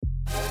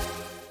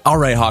All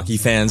right, hockey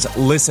fans,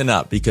 listen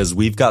up because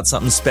we've got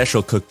something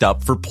special cooked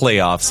up for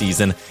playoff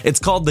season. It's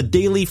called the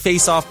Daily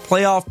Face-Off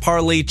Playoff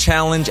Parlay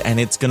Challenge, and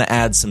it's going to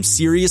add some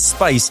serious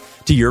spice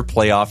to your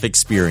playoff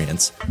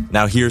experience.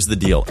 Now, here's the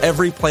deal.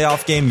 Every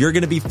playoff game, you're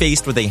going to be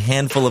faced with a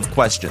handful of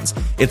questions.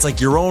 It's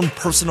like your own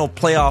personal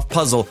playoff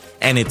puzzle,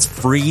 and it's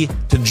free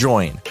to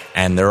join.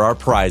 And there are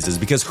prizes,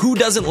 because who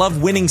doesn't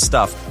love winning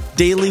stuff?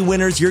 Daily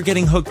winners, you're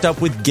getting hooked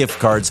up with gift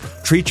cards.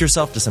 Treat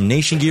yourself to some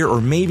Nation gear or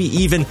maybe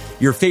even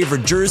your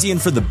favorite jersey.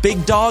 And for the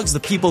big dogs, the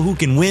people who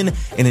can win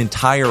an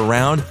entire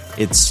round,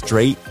 it's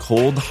straight,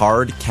 cold,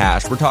 hard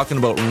cash. We're talking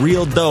about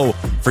real dough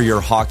for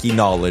your hockey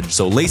knowledge.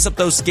 So lace up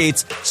those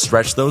skates,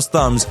 stretch those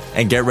thumbs,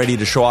 and get ready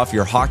to show off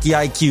your hockey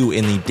IQ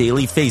in the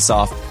Daily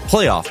Face-Off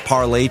Playoff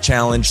Parlay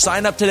Challenge.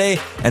 Sign up today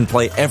and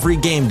play every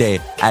game day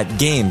at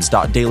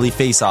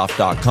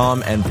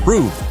games.dailyfaceoff.com and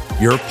prove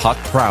your puck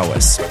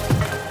prowess.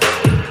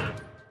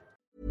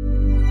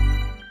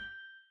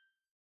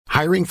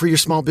 Hiring for your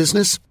small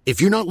business?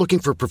 If you're not looking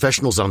for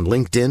professionals on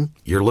LinkedIn,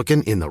 you're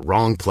looking in the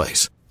wrong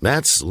place.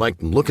 That's like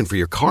looking for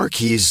your car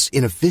keys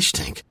in a fish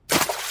tank.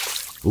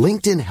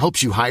 LinkedIn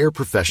helps you hire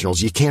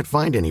professionals you can't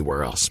find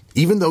anywhere else,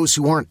 even those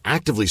who aren't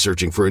actively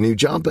searching for a new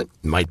job but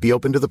might be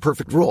open to the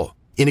perfect role.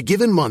 In a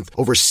given month,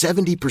 over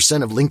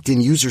 70% of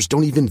LinkedIn users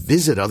don't even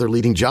visit other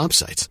leading job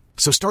sites.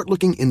 So start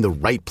looking in the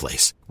right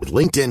place. With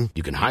LinkedIn,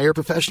 you can hire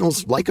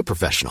professionals like a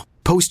professional.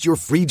 Post your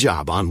free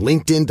job on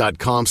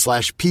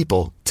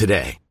linkedin.com/people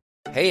today.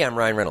 Hey, I'm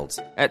Ryan Reynolds.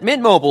 At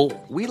Mint Mobile,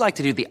 we like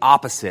to do the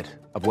opposite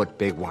of what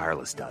Big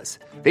Wireless does.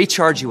 They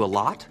charge you a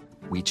lot,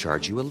 we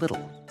charge you a little.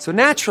 So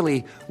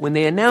naturally, when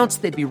they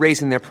announced they'd be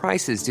raising their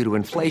prices due to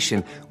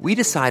inflation, we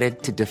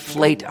decided to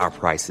deflate our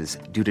prices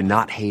due to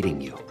not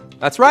hating you.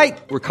 That's right.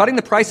 We're cutting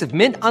the price of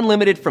Mint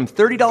Unlimited from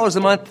 $30 a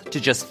month to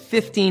just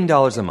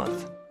 $15 a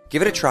month.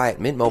 Give it a try at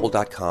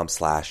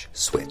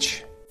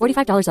mintmobile.com/switch.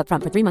 $45 up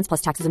front for 3 months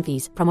plus taxes and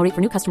fees. Promo rate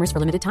for new customers for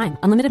limited time.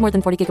 Unlimited more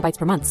than 40 gigabytes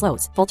per month.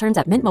 Slows full terms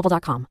at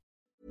mintmobile.com.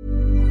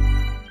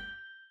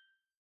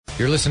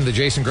 You're listening to the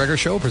Jason Greger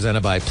Show,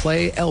 presented by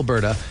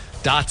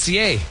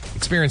PlayAlberta.ca.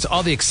 Experience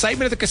all the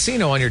excitement of the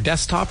casino on your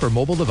desktop or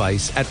mobile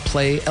device at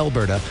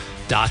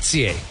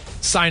PlayAlberta.ca.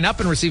 Sign up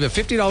and receive a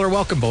 $50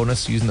 welcome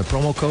bonus using the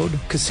promo code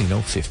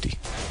Casino50.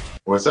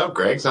 What's up,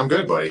 Greg? I'm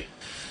good, buddy.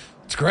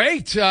 It's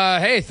great.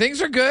 Hey,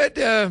 things are good.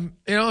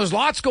 There's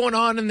lots going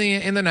on in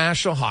the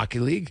National Hockey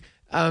League.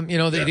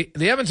 The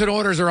Edmonton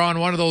Oilers are on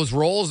one of those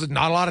rolls that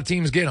not a lot of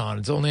teams get on.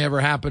 It's only ever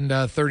happened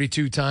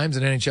 32 times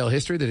in NHL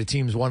history that a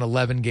team's won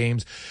 11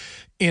 games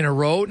in a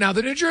row. Now,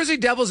 the New Jersey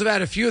Devils have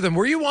had a few of them.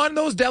 Were you on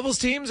those Devils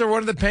teams or one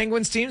of the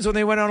Penguins teams when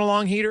they went on a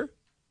long heater?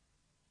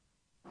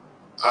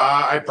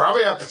 I'd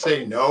probably have to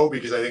say no,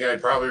 because I think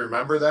I'd probably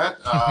remember that.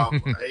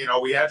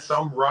 We had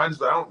some runs,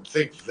 but I don't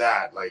think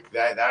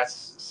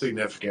that's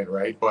significant,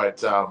 right?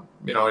 But,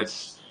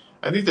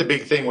 I think the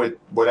big thing with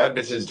what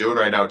Edmonton's doing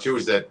right now, too,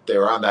 is that they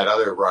were on that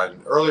other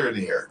run earlier in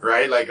the year,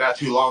 right? Like, not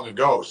too long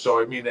ago.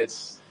 So, I mean,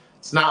 it's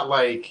not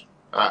like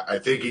I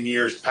think in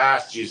years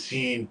past you've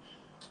seen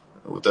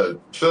with the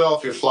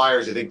Philadelphia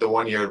Flyers, I think the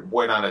one year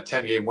went on a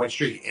 10-game win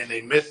streak and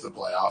they missed the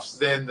playoffs.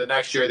 Then the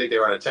next year, I think they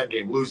were on a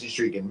 10-game losing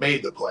streak and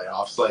made the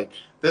playoffs. Like,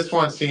 this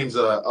one seems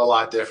a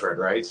lot different,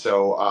 right?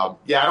 So, I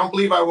don't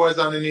believe I was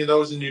on any of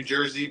those in New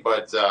Jersey,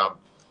 but,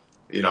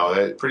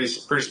 pretty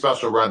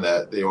special run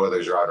that the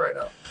Oilers are on right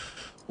now.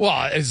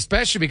 Well,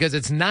 especially because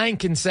it's 9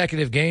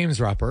 consecutive games,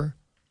 Rupper,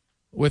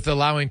 with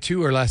allowing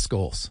 2 or less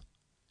goals.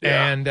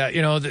 Yeah. And,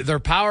 their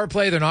power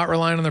play, they're not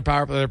relying on their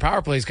power play. Their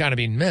power play is kind of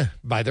being meh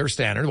by their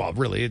standard. Well,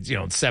 really, it's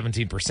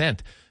 17%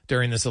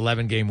 during this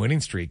 11-game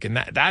winning streak. And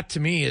that to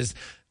me it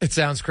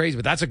sounds crazy,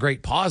 but that's a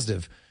great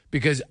positive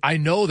because I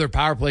know their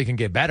power play can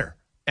get better.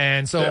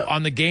 And so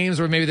on the games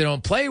where maybe they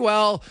don't play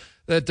well,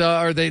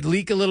 or they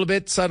leak a little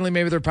bit, suddenly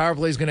maybe their power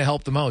play is going to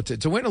help them out.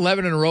 To win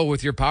 11 in a row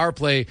with your power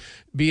play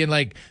being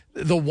like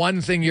the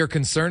one thing you're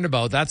concerned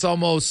about, that's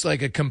almost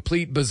like a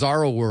complete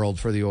bizarro world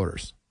for the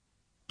Oilers.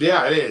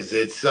 Yeah, it is.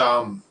 It's,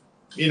 that's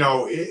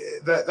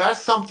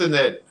something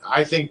that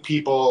I think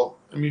people,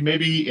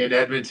 maybe in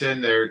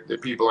Edmonton, the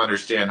people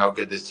understand how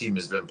good this team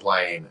has been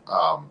playing.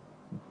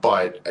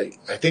 But I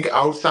think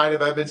outside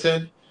of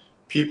Edmonton,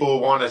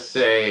 people want to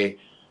say,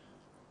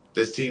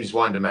 this team's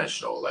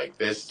one-dimensional. Like,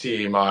 this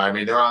team,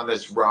 they're on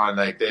this run.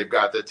 Like, they've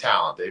got the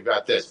talent. They've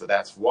got this, but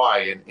that's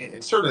why.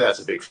 And certainly that's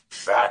a big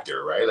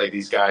factor, right? Like,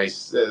 these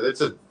guys,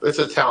 it's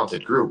a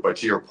talented group. But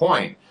to your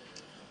point,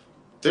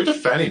 they're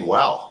defending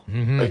well.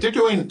 Mm-hmm. Like,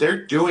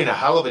 they're doing a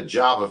hell of a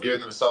job of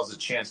giving themselves a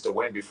chance to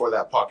win before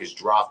that puck is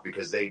dropped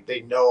because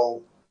they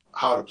know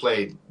how to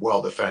play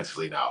well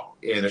defensively now.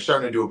 And they're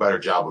starting to do a better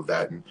job of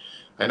that. And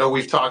I know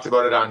we've talked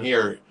about it on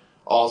here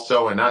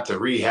also, and not to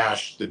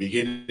rehash the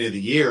beginning of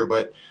the year,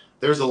 but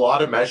there's a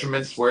lot of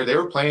measurements where they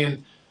were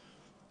playing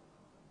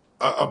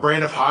a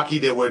brand of hockey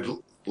that would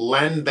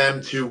lend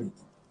them to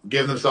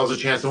give themselves a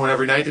chance to win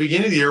every night at the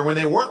beginning of the year when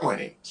they weren't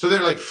winning. So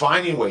they're like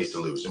finding ways to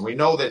lose. And we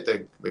know that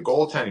the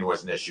goaltending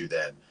was an issue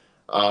then.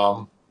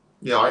 I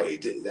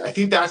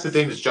think that's the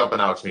thing that's jumping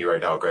out to me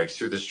right now, Greg,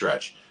 through the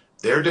stretch.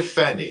 They're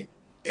defending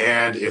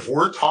And if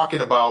we're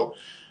talking about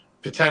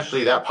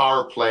potentially that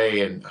power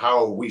play and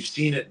how we've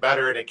seen it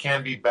better and it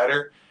can be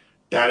better,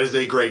 that is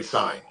a great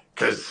sign,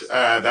 because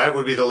that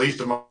would be the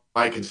least of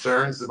my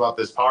concerns about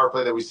this power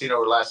play that we've seen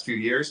over the last few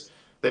years.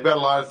 They've got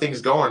a lot of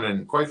things going,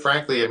 and quite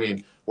frankly, I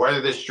mean,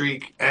 whether this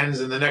streak ends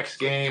in the next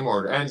game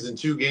or it ends in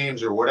 2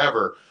 games or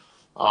whatever,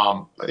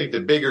 I think the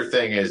bigger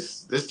thing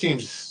is this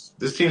team's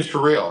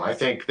for real. And I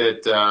think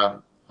that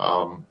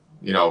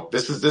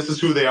this is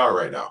who they are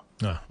right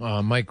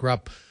now. Mike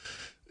Rupp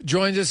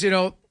joins us.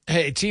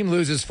 Hey, team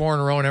loses 4 in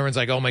a row, and everyone's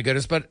like, "Oh my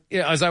goodness!" But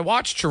as I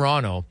watched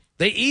Toronto,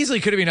 they easily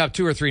could have been up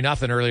 2 or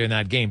 3-0 earlier in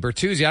that game.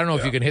 Bertuzzi, I don't know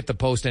if you can hit the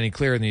post any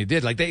clearer than you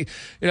did. Like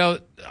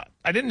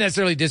I didn't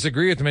necessarily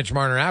disagree with Mitch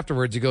Marner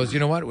afterwards. He goes, "You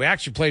know what? We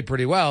actually played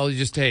pretty well. You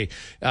just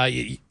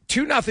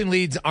 2-0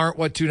 leads aren't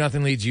what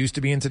 2-0 leads used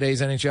to be in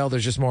today's NHL.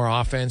 There's just more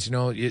offense.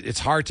 It's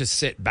hard to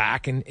sit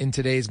back in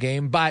today's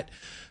game. But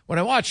when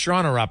I watched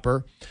Toronto,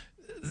 Rupper,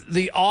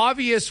 the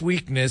obvious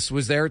weakness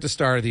was there at the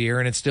start of the year,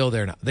 and it's still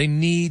there now. They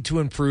need to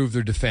improve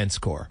their defense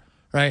core,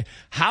 right?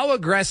 How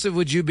aggressive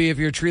would you be if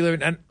you're Treeler?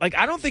 And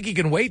I don't think you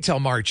can wait till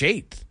March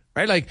 8th,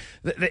 right?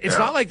 It's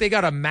not like they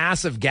got a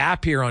massive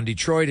gap here on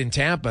Detroit and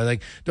Tampa.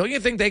 Don't you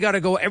think they got to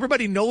go?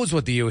 Everybody knows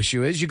what the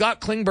issue is. You got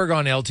Klingberg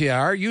on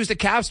LTIR. Use the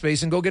cap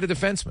space and go get a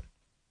defenseman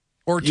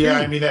or 2. Yeah,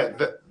 I mean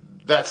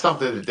that's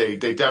something that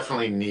they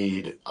definitely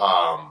need.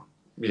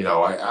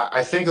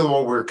 I think of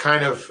what we're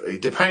kind of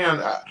depending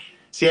on.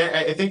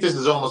 I think this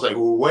is almost like,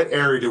 well, what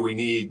area do we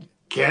need?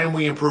 Can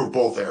we improve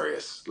both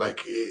areas?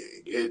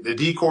 The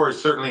D-core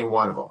is certainly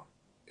one of them.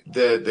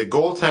 The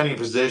goaltending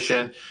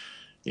position,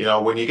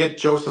 when you get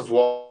Joseph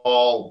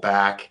Wall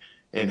back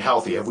and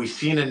healthy, have we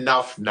seen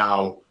enough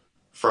now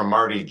from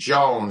Marty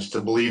Jones to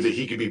believe that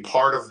he could be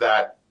part of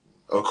that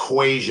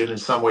equation in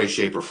some way,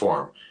 shape, or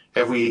form?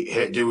 Do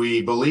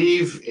we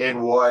believe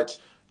in what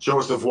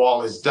Joseph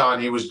Wall has done?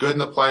 He was good in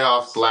the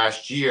playoffs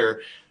last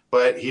year,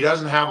 but he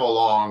doesn't have a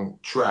long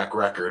track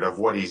record of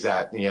what he's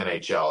at in the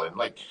NHL.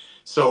 And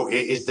so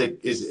is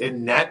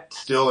in net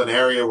still an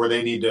area where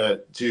they need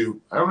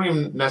to I don't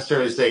even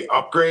necessarily say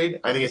upgrade.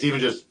 I think it's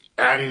even just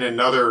adding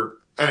another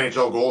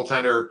NHL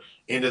goaltender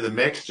into the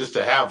mix just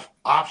to have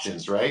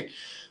options, right?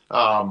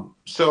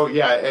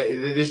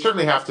 They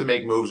certainly have to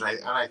make moves, and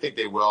I think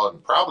they will,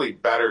 and probably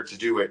better to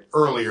do it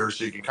earlier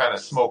so you can kind of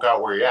smoke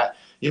out where you're at.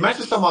 You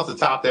mentioned something off the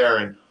top there,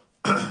 and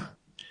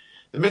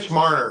the Mitch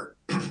Marner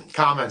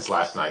comments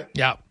last night.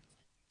 Yeah.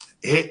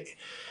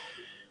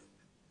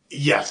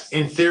 Yes,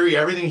 in theory,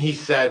 everything he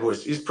said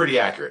is pretty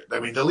accurate.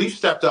 I mean, the Leafs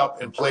stepped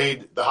up and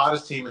played the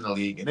hottest team in the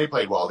league, and they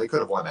played well. They could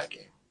have won that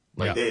game.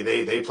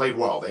 They played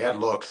well. They had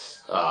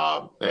looks.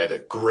 They had a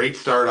great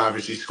start,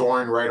 obviously,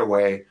 scoring right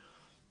away.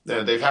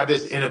 They've had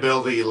this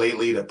inability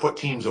lately to put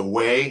teams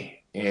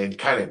away and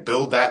kind of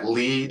build that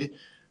lead.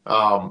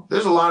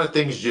 There's a lot of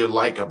things you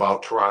like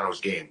about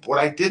Toronto's game. What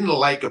I didn't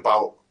like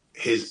about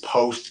his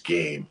post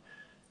game,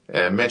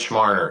 Mitch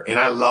Marner, and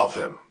I love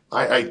him.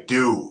 I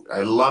do.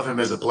 I love him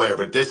as a player,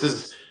 but this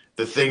is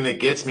the thing that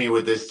gets me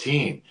with this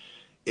team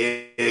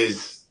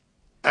is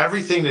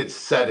everything that's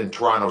said in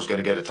Toronto is going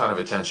to get a ton of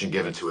attention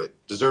given to it,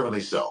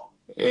 deservedly so.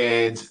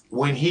 And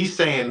when he's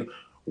saying,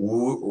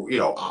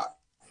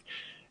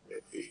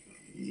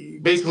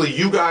 basically,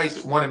 you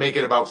guys want to make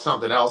it about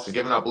something else and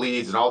giving up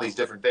leads and all these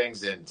different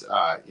things. And,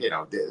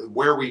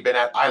 where we've been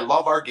at, I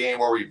love our game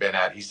where we've been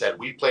at. He said,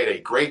 we played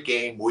a great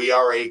game. We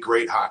are a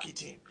great hockey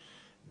team.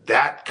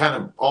 That kind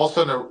of, all of a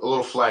sudden, a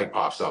little flag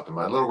pops up in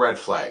my little red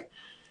flag.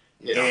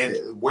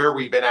 And where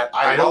we've been at,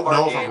 I don't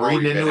know if I'm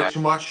reading into it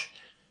too much.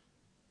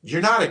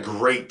 You're not a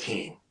great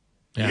team.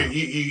 Yeah.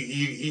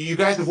 You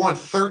guys have won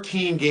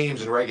 13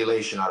 games in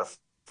regulation out of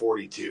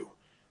 42.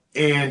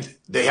 And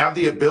they have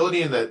the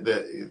ability and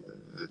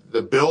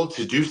the build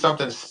to do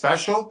something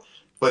special.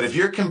 But if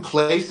you're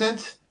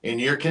complacent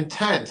and you're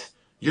content,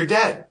 you're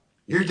dead.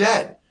 You're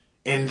dead.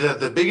 And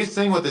the biggest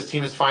thing with this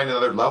team is finding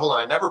another level.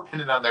 And I never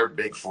pinned it on their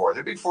big four.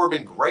 Their big four have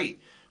been great.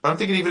 But I'm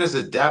thinking even as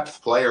a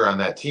depth player on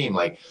that team,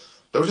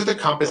 those are the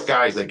compass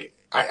guys.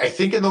 I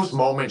think in those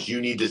moments you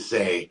need to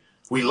say,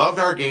 we loved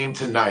our game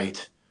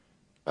tonight.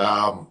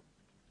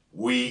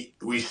 We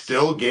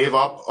still gave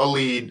up a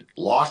lead,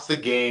 lost the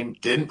game,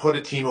 didn't put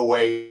a team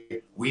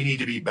away. We need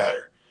to be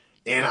better.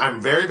 And I'm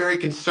very, very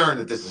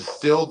concerned that this is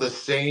still the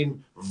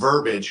same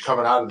verbiage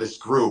coming out of this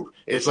group.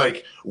 It's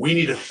like, we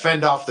need to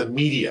fend off the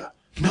media.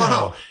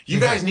 No, you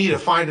guys need to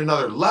find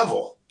another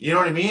level. You know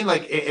what I mean?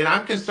 And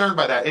I'm concerned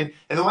by that. And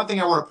the one thing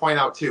I want to point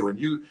out too, and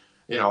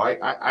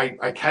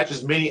I catch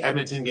as many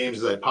Edmonton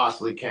games as I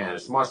possibly can.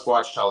 It's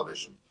must-watch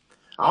television.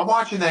 I'm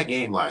watching that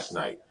game last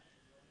night.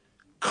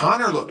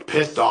 Connor looked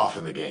pissed off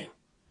in the game.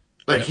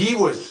 He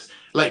was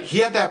he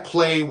had that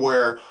play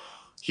where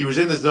he was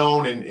in the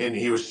zone and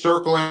he was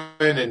circling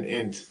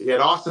and he had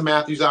Austin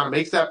Matthews on him,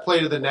 makes that play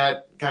to the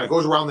net, kind of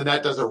goes around the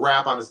net, does a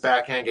wrap on his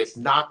backhand, gets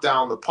knocked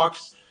down. The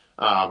puck's,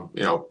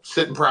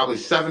 sitting probably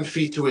 7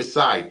 feet to his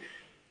side.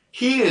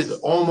 He is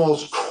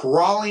almost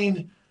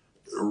crawling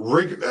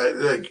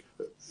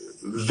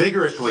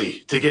vigorously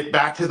to get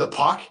back to the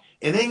puck.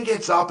 and then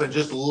gets up and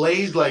just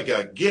lays like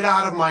a get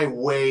out of my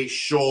way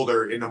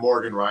shoulder into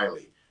Morgan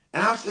Riley.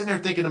 And I'm sitting there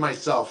thinking to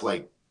myself,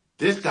 like,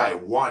 this guy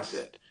wants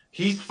it.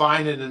 He's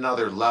finding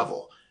another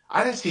level.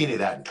 I didn't see any of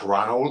that in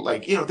Toronto.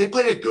 Like, they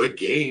played a good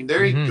game.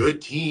 They're a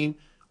good team.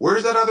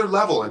 Where's that other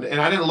level?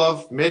 And I didn't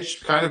love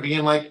Mitch kind of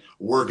being like,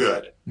 we're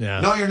good. Yeah.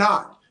 No, you're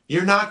not.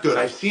 You're not good.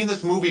 I've seen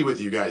this movie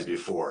with you guys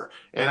before,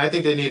 and I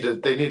think they need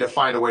to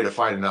find a way to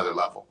find another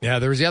level. Yeah,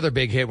 there was the other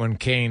big hit when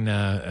Kane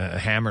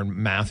hammered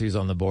Matthews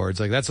on the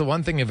boards. Like, that's the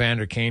one thing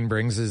Evander Kane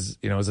brings is,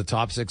 as a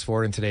top 6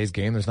 forward in today's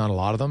game. There's not a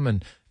lot of them,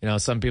 and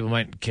some people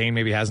Kane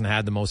maybe hasn't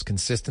had the most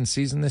consistent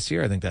season this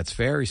year. I think that's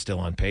fair. He's still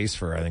on pace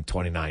for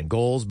 29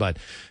 goals, but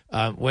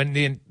when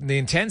the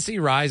intensity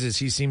rises,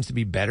 he seems to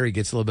be better. He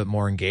gets a little bit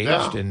more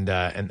engaged, and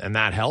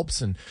that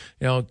helps. And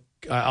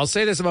I'll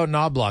say this about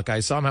Knobloch.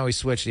 I saw him how he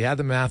switched. He had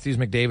the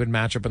Matthews-McDavid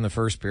matchup in the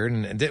first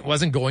period, and it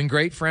wasn't going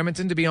great for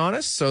Edmonton, to be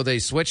honest. So they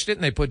switched it,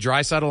 and they put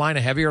Draisaitl line,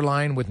 a heavier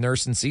line with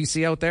Nurse and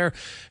Ceci out there,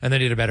 and they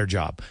did a better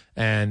job.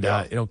 And,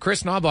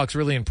 Chris Knobloch's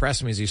really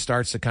impressed me as he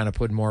starts to kind of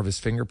put more of his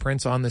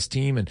fingerprints on this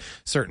team and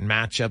certain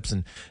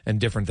matchups and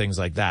different things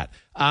like that.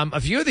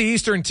 A few of the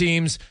Eastern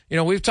teams,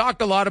 we've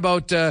talked a lot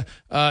about,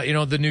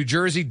 the New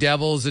Jersey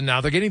Devils, and now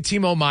they're getting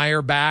Timo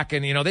Meier back.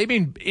 And,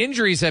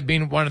 injuries have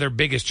been one of their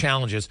biggest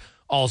challenges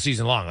all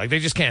season long. Like, they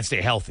just can't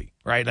stay healthy,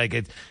 right? Like,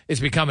 it's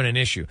becoming an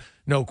issue,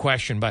 no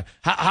question. But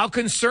how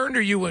concerned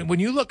are you when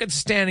you look at the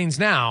standings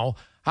now?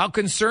 How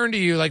concerned are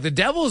you? Like, the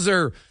Devils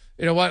are,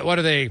 what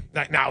are they?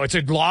 Now, it's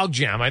a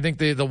logjam. I think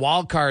the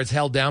wild card's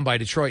held down by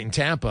Detroit and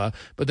Tampa,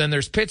 but then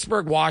there's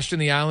Pittsburgh, Washington,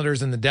 the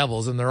Islanders, and the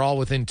Devils, and they're all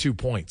within 2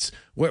 points.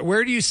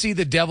 Where do you see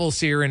the Devils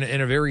here in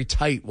a very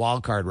tight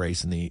wild card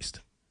race in the East?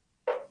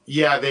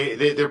 Yeah,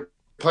 they're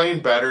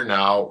playing better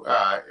now.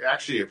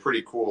 Actually, a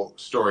pretty cool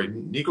story.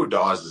 Nico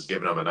Dawes has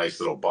given them a nice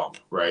little bump,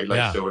 right?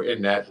 So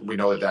in net, we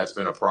know that's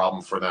been a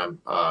problem for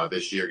them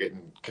this year,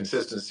 getting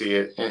consistency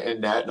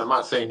in net. And I'm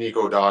not saying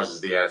Nico Dawes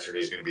is the answer and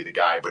he's going to be the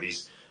guy, but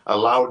he's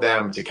allowed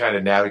them to kind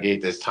of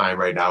navigate this time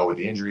right now with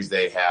the injuries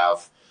they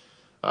have.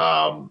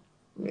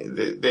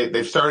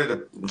 They've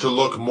started to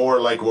look more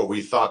like what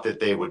we thought that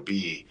they would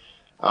be.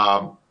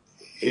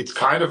 It's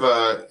kind of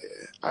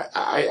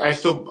I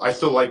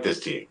still like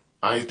this team.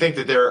 I think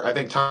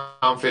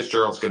Tom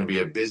Fitzgerald's going to be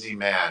a busy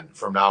man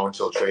from now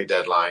until trade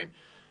deadline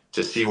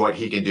to see what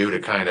he can do to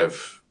kind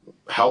of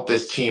help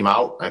this team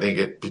out. I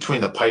think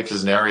between the pipes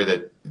is an area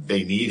that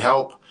they need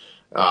help.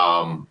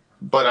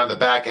 But on the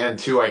back end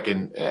too, I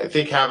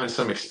think having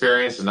some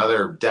experience,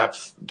 another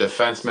depth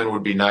defenseman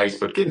would be nice,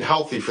 but getting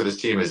healthy for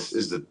this team is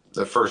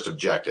the first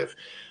objective.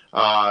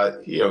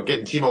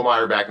 Getting Timo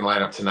Meier back in the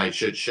lineup tonight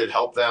should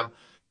help them.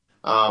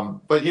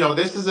 But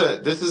this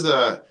is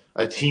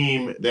a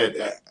team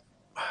that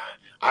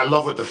I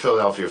love what the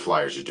Philadelphia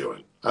Flyers are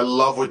doing. I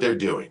love what they're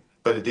doing.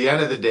 But at the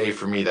end of the day,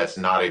 for me, that's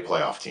not a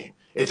playoff team.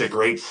 It's a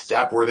great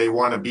step where they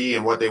want to be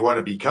and what they want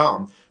to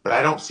become, but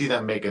I don't see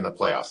them making the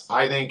playoffs.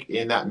 I think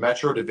in that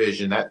Metro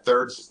division, that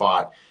third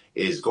spot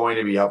is going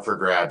to be up for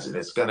grabs, and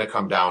it's going to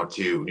come down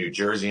to New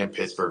Jersey and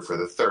Pittsburgh for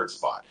the third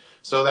spot.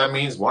 So that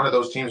means one of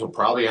those teams will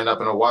probably end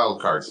up in a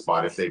wild card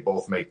spot if they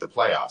both make the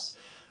playoffs.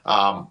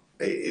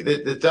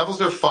 The Devils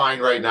are fine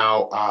right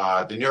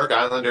now. The New York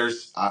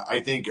Islanders,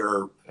 I think,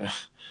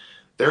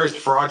 they're as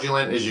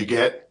fraudulent as you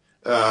get.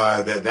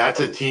 That's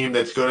a team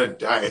that's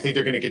I think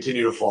they're going to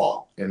continue to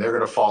fall, and they're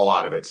going to fall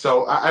out of it.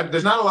 So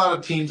there's not a lot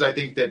of teams I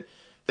think that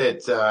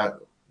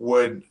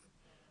would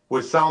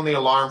sound the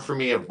alarm for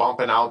me of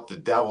bumping out the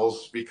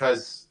Devils,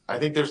 because I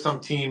think there's some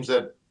teams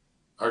that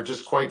are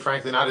just quite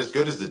frankly not as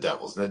good as the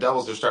Devils, and the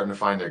Devils are starting to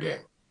find their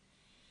game.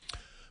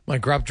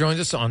 Mike Rupp joins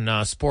us on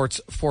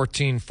Sports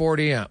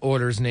 1440,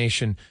 Oilers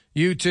Nation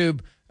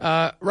YouTube.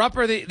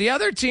 Rupper, the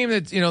other team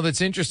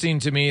that's interesting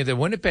to me, the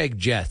Winnipeg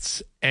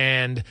Jets,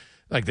 and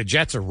like the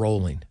Jets are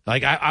rolling.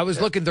 Like I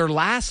was looking their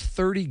last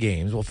 30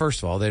 games. Well,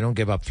 first of all, they don't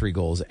give up 3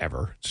 goals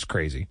ever. It's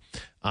crazy.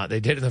 They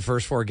did it in the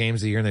first 4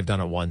 games of the year, and they've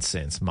done it once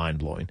since. Mind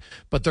blowing.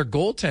 But their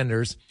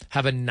goaltenders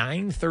have a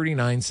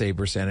 .939 save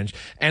percentage,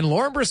 and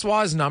Laurent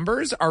Brossoit's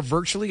numbers are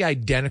virtually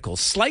identical,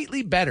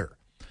 slightly better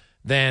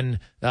than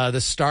the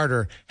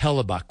starter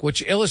Hellebuck,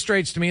 which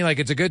illustrates to me like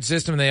it's a good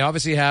system. They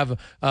obviously have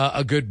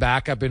a good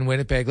backup in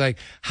Winnipeg. Like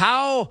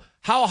how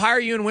high are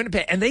you in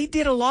Winnipeg? And they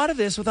did a lot of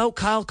this without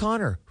Kyle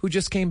Connor, who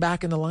just came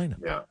back in the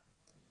lineup.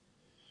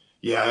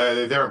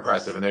 Yeah, they're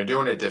impressive, and they're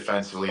doing it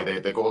defensively.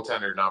 The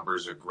goaltender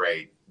numbers are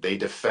great. They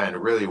defend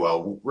really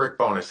well. Rick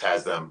Bowness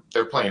has them.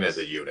 They're playing as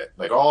a unit.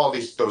 Like all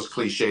those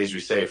cliches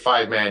we say,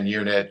 5-man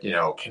unit,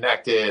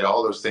 connected,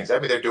 all those things. I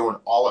mean, they're doing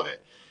all of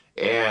it.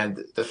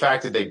 And the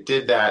fact that they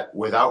did that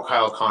without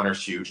Kyle Connor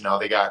is huge. Now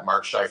they got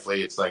Mark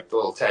Scheifele. It's like the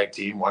little tag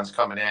team. One's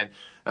coming in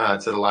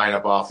to the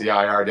lineup off the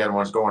IR. The other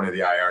one's going to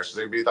the IR. So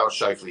they're going to be without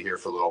Scheifele here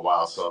for a little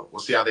while. So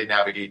we'll see how they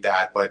navigate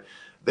that. But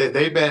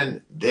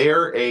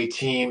they're a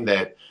team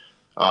that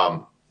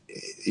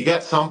you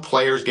got some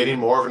players getting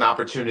more of an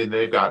opportunity than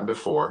they've gotten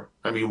before.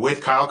 I mean,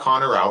 with Kyle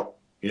Connor out,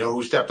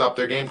 who stepped up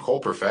their game?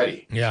 Cole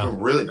Perfetti. Yeah.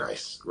 Really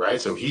nice,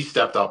 right? So he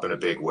stepped up in a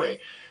big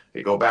way.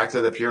 They go back to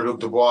the Pierre-Luc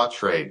Dubois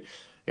trade.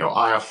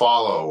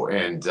 Iafallo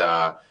and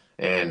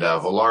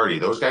Velarde.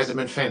 Those guys have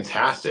been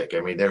fantastic. I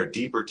mean, they're a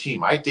deeper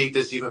team. I date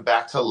this even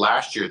back to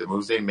last year, the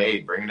moves they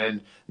made, bringing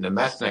in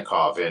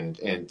Nemesnikov and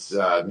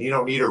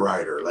Nino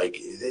Niederreiter. Like,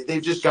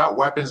 they've just got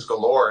weapons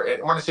galore.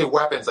 And when I say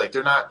weapons, like,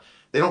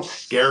 they don't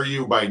scare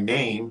you by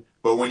name,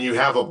 but when you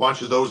have a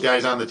bunch of those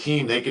guys on the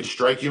team, they can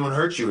strike you and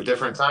hurt you at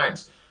different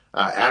times.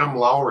 Adam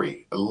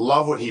Lowry, I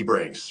love what he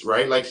brings,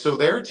 right? Like, so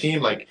their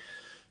team, like,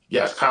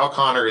 yes, Kyle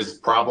Connor is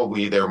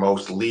probably their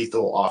most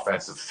lethal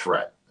offensive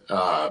threat.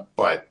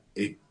 But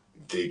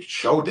they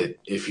showed that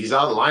if he's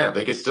out of the lineup,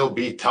 they could still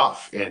be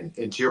tough. And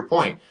to your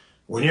point,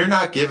 when you're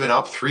not giving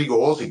up 3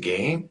 goals a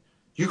game,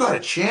 you got a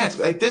chance.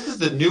 Like, this is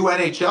the new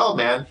NHL,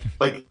 man.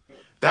 Like,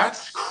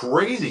 that's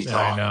crazy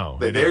talk. I know.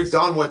 They've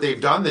done what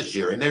they've done this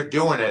year, and they're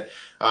doing it.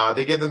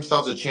 They give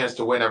themselves a chance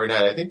to win every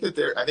night. I think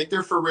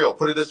they're for real.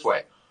 Put it this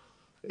way.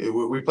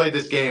 We played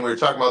this game. We were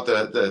talking about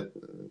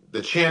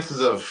the chances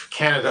of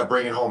Canada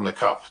bringing home the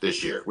cup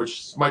this year,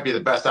 which might be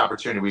the best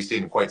opportunity we've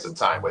seen in quite some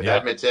time with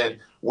Edmonton,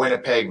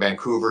 Winnipeg,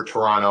 Vancouver,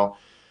 Toronto.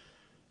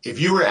 If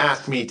you were to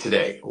ask me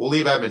today, we'll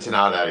leave Edmonton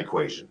out of that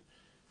equation.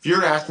 If you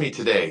were to ask me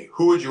today,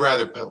 who would you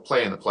rather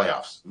play in the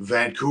playoffs,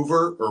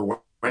 Vancouver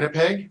or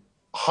Winnipeg?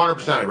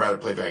 100% I'd rather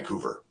play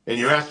Vancouver. And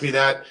you ask me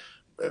that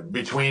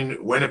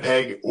between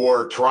Winnipeg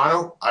or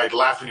Toronto, I'd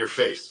laugh in your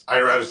face. I'd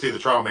rather see the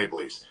Toronto Maple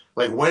Leafs.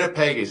 Like,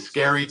 Winnipeg is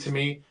scary to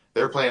me.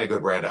 They're playing a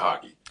good brand of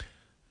hockey.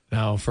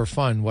 Now, for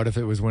fun, what if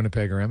it was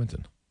Winnipeg or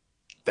Edmonton?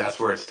 That's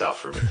where it's tough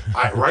for me.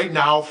 Right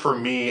now, for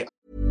me.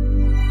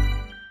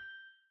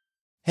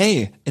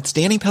 Hey, it's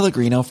Danny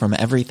Pellegrino from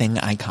Everything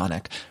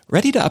Iconic.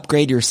 Ready to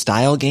upgrade your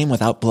style game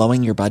without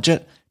blowing your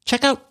budget?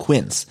 Check out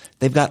Quince.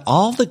 They've got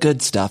all the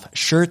good stuff,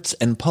 shirts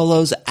and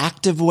polos,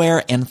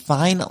 activewear, and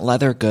fine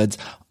leather goods,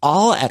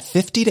 all at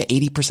 50 to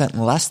 80%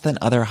 less than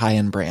other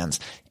high-end brands.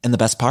 And the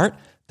best part?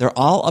 They're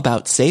all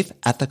about safe,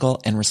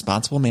 ethical, and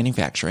responsible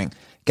manufacturing.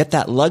 Get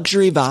that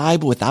luxury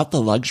vibe without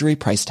the luxury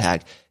price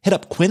tag. Hit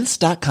up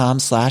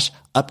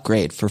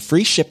quince.com/upgrade for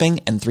free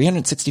shipping and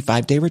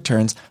 365-day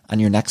returns on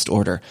your next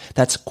order.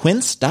 That's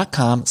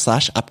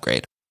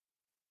quince.com/upgrade.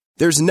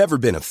 There's never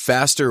been a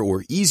faster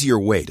or easier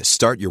way to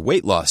start your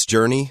weight loss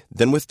journey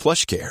than with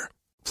PlushCare.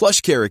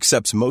 PlushCare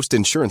accepts most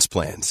insurance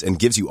plans and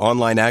gives you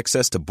online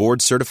access to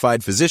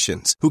board-certified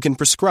physicians who can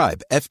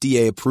prescribe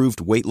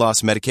FDA-approved weight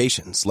loss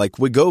medications like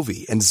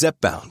Wegovy and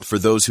Zepbound for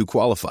those who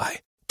qualify.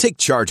 Take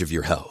charge of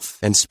your health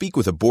and speak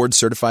with a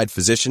board-certified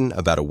physician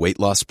about a weight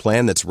loss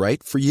plan that's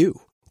right for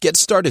you. Get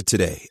started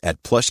today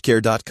at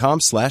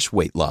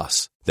plushcare.com/weight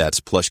loss.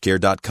 That's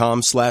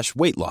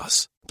plushcare.com/weight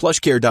loss.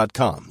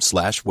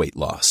 plushcare.com/weight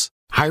loss.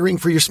 Hiring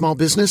for your small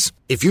business?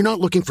 If you're not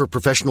looking for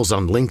professionals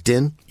on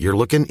LinkedIn, you're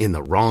looking in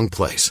the wrong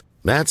place.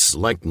 That's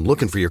like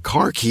looking for your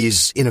car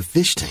keys in a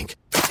fish tank.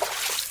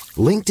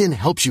 LinkedIn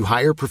helps you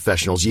hire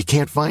professionals you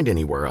can't find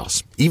anywhere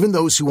else, even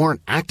those who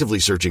aren't actively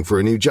searching for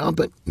a new job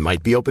but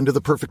might be open to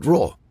the perfect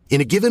role.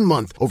 In a given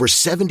month, over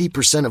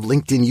 70% of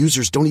LinkedIn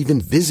users don't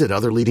even visit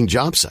other leading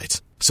job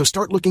sites. So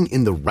start looking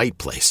in the right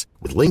place.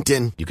 With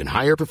LinkedIn, you can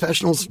hire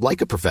professionals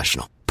like a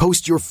professional.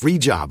 Post your free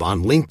job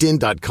on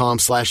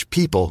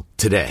linkedin.com/people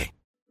today.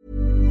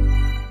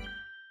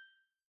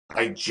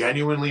 I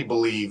genuinely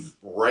believe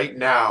right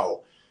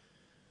now,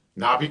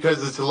 not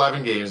because it's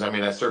 11 games, I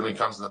mean, that certainly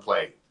comes into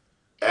play.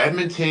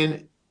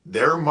 Edmonton,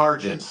 their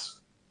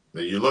margins,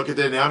 you look at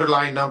the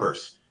underlying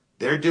numbers,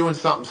 they're doing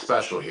something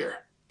special here.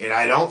 And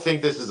I don't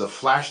think this is a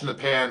flash in the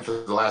pan for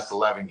the last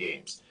 11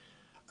 games.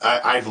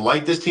 I've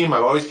liked this team.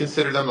 I've always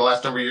considered them the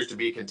last number of years to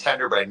be a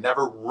contender, but I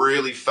never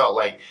really felt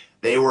like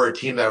they were a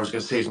team that I was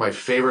going to say is my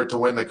favorite to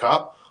win the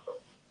cup.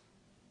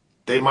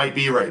 They might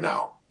be right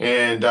now.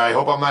 And I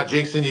hope I'm not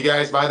jinxing you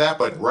guys by that,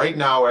 but right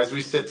now, as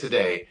we sit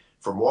today,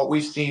 from what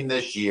we've seen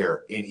this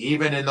year, and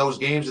even in those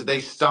games that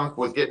they stunk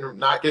with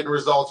not getting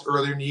results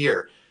earlier in the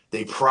year,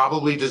 they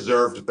probably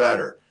deserved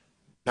better.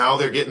 Now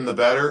they're getting the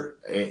better.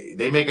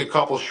 They make a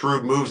couple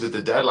shrewd moves at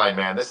the deadline,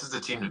 man. This is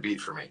the team to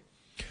beat for me.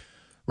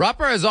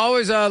 Rupper, as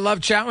always, love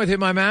chatting with you,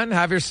 my man.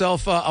 Have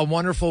yourself a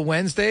wonderful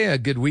Wednesday, a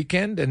good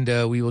weekend,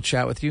 and we will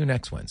chat with you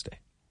next Wednesday.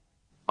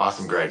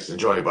 Awesome, Greg.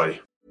 Enjoy it,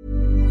 buddy.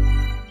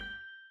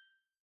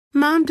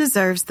 Mom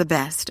deserves the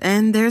best,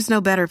 and there's no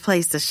better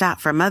place to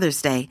shop for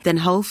Mother's Day than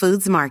Whole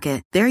Foods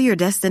Market. They're your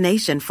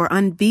destination for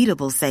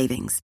unbeatable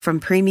savings, from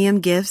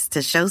premium gifts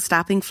to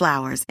show-stopping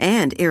flowers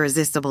and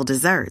irresistible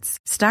desserts.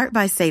 Start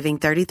by saving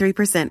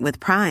 33% with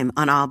Prime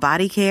on all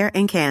body care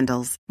and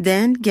candles.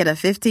 Then get a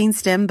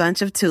 15-stem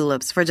bunch of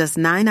tulips for just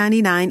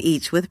 $9.99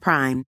 each with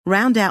Prime.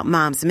 Round out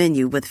Mom's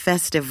menu with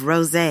festive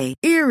rosé,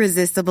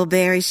 irresistible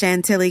berry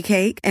chantilly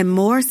cake, and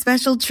more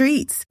special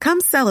treats.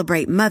 Come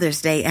celebrate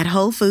Mother's Day at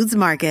Whole Foods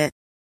Market.